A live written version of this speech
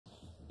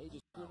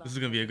This is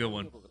gonna be a good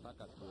one.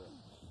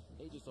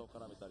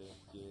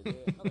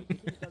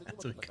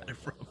 That's where we got it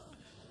from.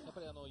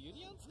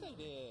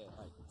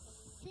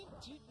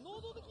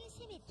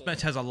 This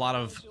match has a lot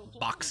of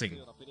boxing,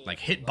 like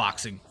hit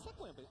boxing.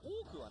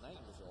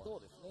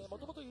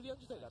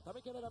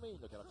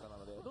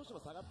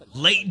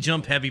 Late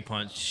jump heavy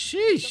punch.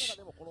 Sheesh.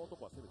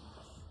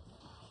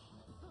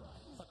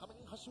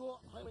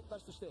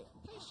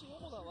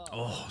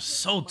 Oh,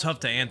 so tough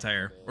to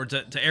anti-air or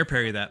to air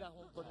parry that.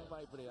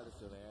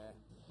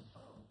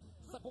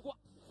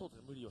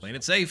 Playing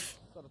it safe.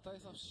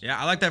 Yeah,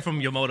 I like that from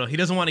Yomoda. He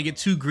doesn't want to get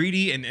too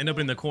greedy and end up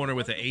in the corner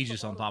with the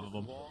Aegis on top of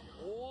him.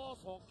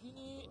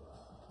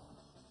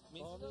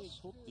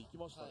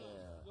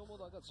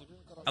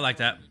 I like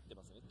that.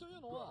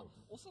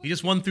 He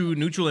just won through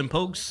neutral and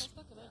pokes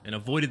and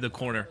avoided the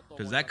corner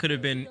because that could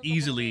have been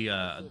easily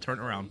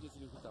turned around.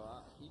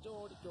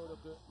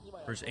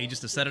 First Aegis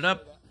to set it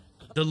up.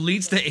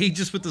 Deletes the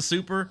Aegis with the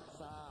super.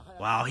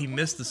 Wow, he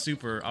missed the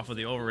super off of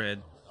the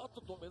overhead.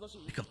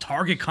 Pick up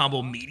target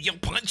combo medium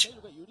punch.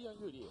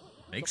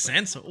 Makes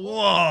sense.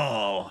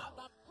 Whoa.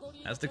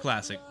 That's the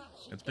classic.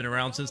 It's been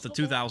around since the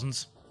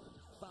 2000s.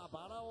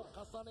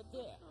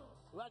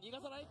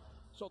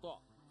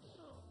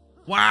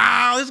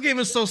 Wow, this game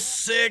is so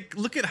sick.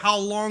 Look at how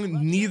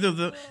long neither of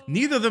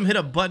them hit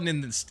a button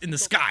in the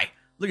sky.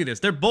 Look at this.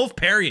 They're both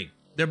parrying.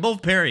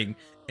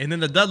 And then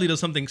the Dudley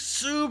does something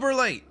super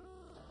late.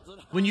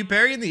 When you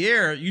parry in the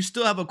air, you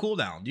still have a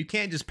cooldown. You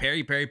can't just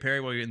parry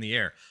while you're in the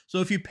air. So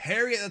if you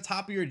parry at the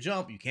top of your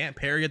jump, you can't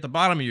parry at the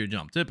bottom of your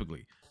jump,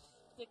 typically.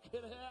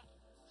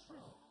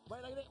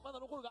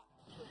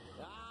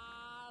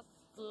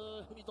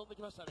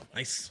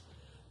 Nice.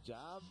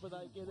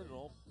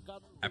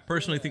 I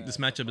personally think this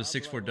matchup is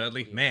 6-4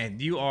 Dudley. Man,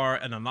 you are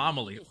an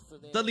anomaly.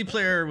 Dudley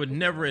player would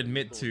never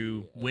admit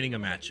to winning a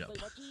matchup.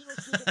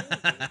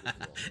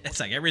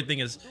 It's like everything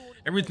is,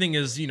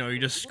 you know,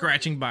 you're just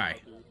scratching by.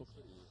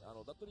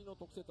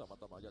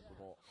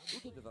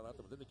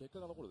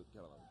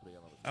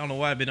 I don't know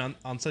why I've been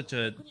on such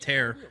a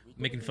tear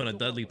making fun of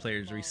Dudley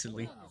players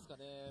recently.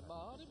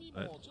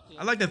 But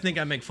I like to think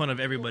I make fun of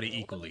everybody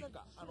equally.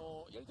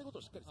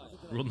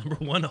 Rule number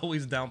 1,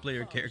 always downplay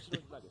your character.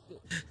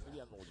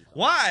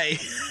 Why?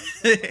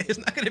 It's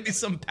not going to be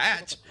some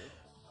patch.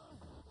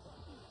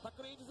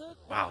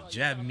 Wow,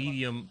 jab,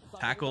 medium,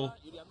 tackle,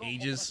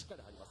 Aegis.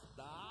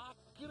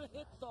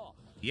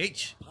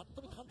 PH.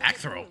 Back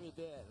throw.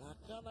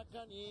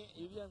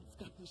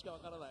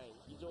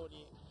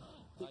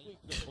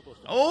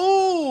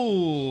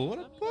 Oh, what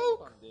a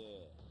poke.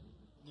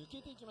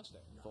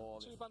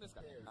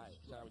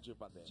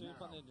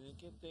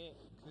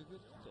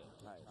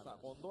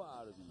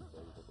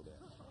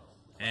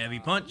 Heavy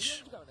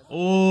punch.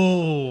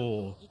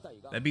 Oh,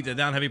 that beat the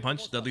down heavy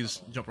punch.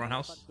 Dudley's jump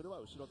roundhouse.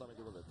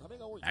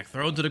 Back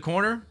throw to the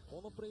corner.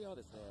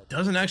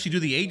 Doesn't actually do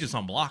the Aegis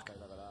on block.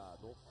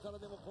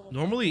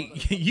 Normally,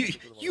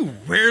 you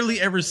rarely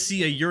ever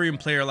see a Urian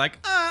player like,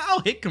 I'll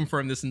hit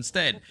confirm this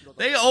instead.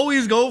 They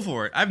always go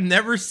for it. I've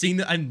never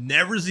seen a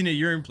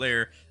Urian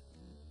player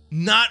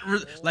not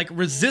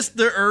resist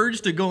the urge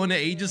to go into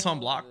Aegis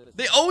on block.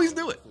 They always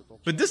do it.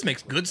 But this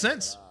makes good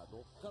sense.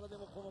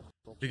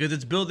 Because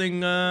it's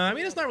building, I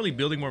mean, it's not really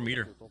building more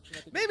meter.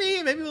 Maybe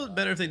it was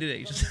better if they did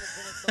Aegis.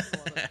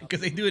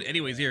 Because they do it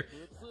anyways here.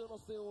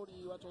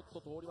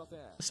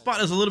 The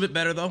spot is a little bit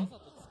better though.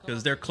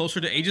 Because they're closer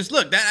to Aegis.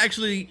 Look, that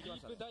actually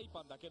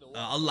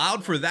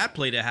allowed for that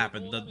play to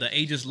happen. The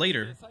Aegis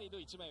later.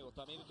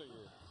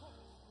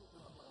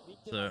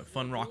 It's a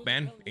fun rock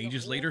band.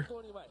 Aegis later.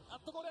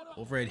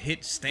 Overhead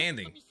hit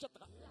standing.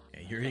 Yeah,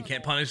 Urian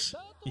can't punish.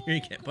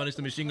 Urian can't punish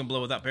the machine gun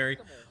blow without parry.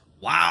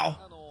 Wow.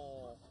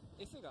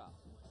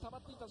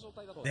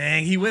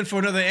 Dang, he went for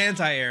another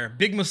anti-air.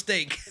 Big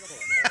mistake.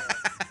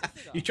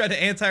 You tried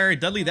to anti-air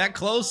Dudley that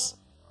close?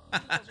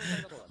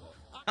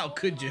 How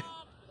could you?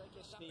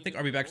 I think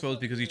RB back throws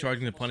because he's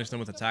charging to punish them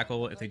with a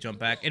tackle if they jump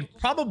back. And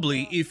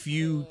probably if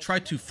you try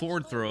to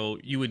forward throw,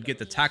 you would get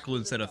the tackle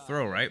instead of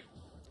throw, right?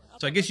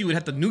 So I guess you would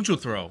have to neutral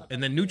throw,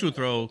 and then neutral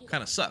throw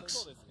kind of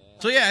sucks.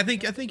 So yeah, I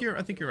think you're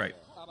right.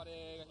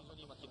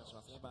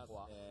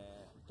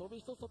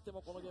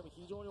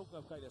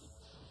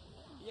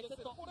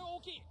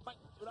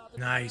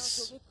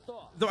 Nice.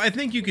 Though I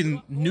think you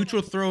can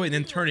neutral throw and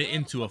then turn it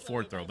into a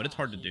forward throw, but it's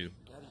hard to do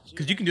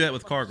because you can do that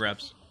with car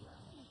grabs.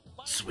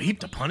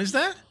 Sweep to punish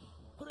that?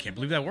 Can't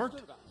believe that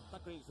worked.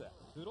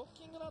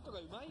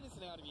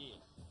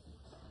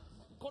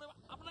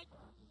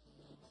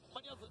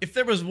 If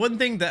there was one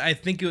thing that I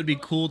think it would be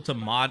cool to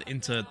mod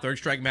into third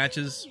strike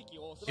matches,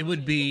 it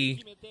would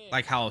be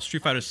like how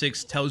Street Fighter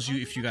 6 tells you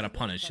if you got to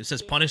punish. It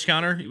says punish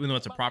counter, even though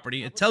it's a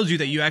property. It tells you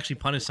that you actually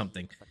punish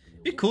something.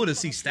 It'd be cool to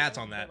see stats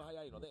on that.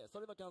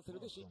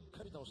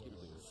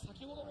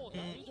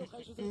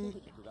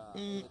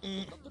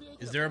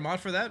 Is there a mod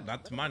for that?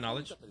 Not to my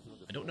knowledge.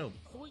 I don't know.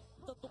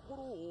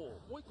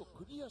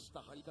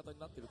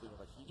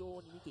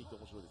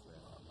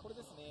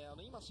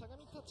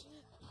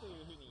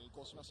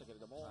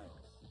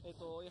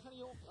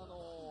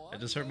 I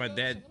just heard my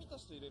dad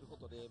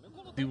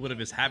do one of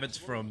his habits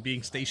from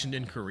being stationed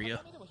in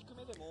Korea.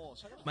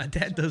 My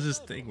dad does this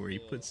thing where he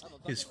puts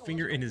his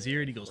finger in his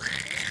ear and he goes.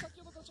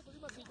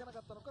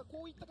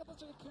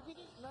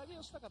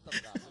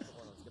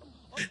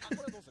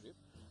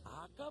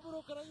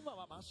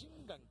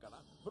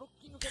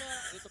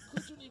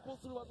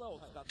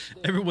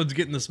 Everyone's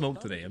getting the smoke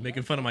today. I'm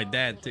making fun of my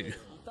dad too.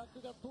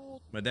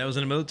 My dad was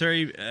in the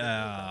military.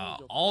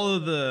 All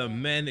of the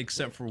men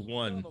except for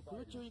one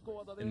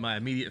in my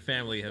immediate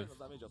family have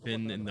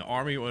been in the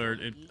army, or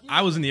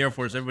I was in the Air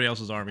Force. Everybody else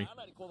was Army.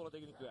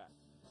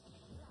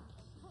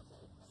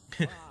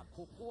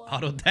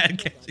 Auto dad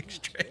catching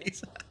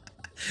strays.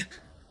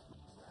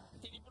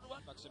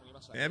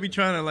 I be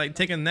trying to like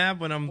take a nap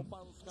when I'm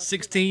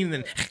 16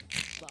 and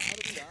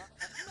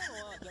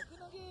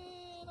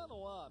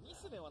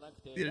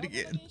did it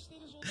again.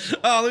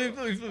 Oh, let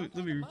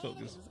me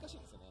refocus.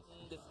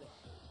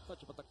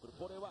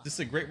 This is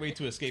a great way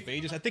to escape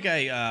ages. I think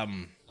I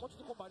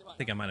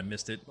might have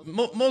missed it.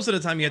 Most of the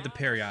time you have to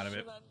parry out of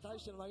it.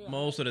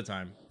 Most of the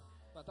time.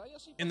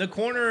 In the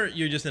corner,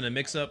 you're just in a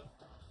mix-up.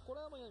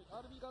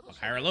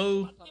 High or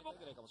low?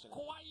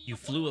 You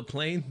flew a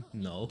plane?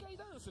 No.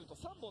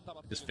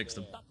 Just fixed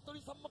them.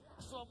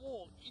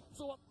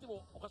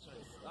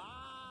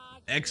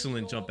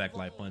 Excellent jump back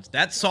light punch.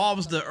 That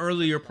solves the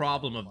earlier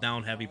problem of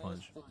down heavy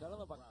punch.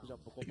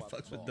 He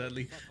fucks with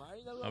Dudley.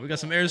 Oh, we got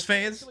some Airs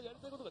fans.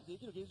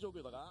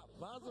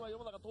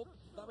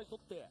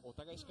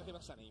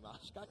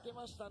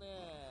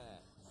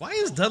 Why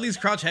is Dudley's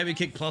crouch heavy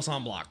kick plus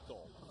on block?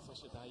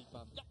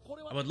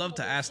 I would love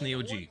to ask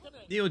Neo G.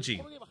 Neo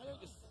G,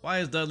 why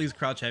is Dudley's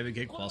crouch heavy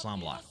kick plus on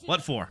block?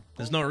 What for?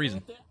 There's no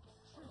reason.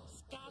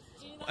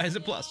 Why is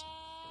it plus?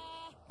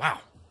 Wow.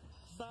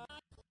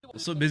 I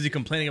was so busy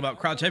complaining about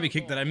crouch heavy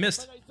kick that I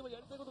missed.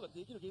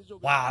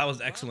 Wow, that was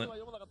excellent.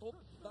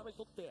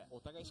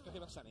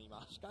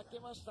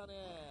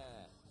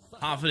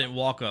 Confident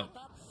walk up.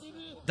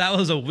 That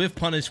was a whiff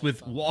punish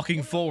with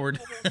walking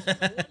forward.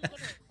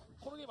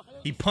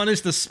 He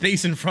punished the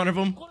space in front of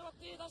him.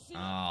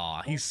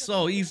 Oh,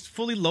 he's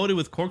fully loaded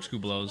with corkscrew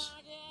blows.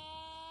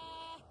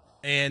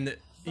 And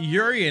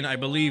Urian, I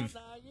believe,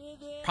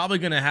 probably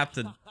gonna have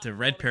to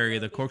red parry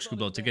the corkscrew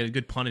blow to get a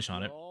good punish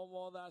on it.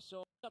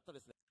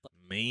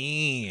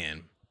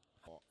 Man.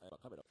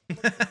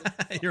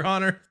 Your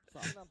Honor,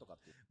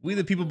 we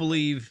the people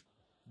believe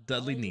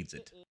Dudley needs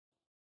it.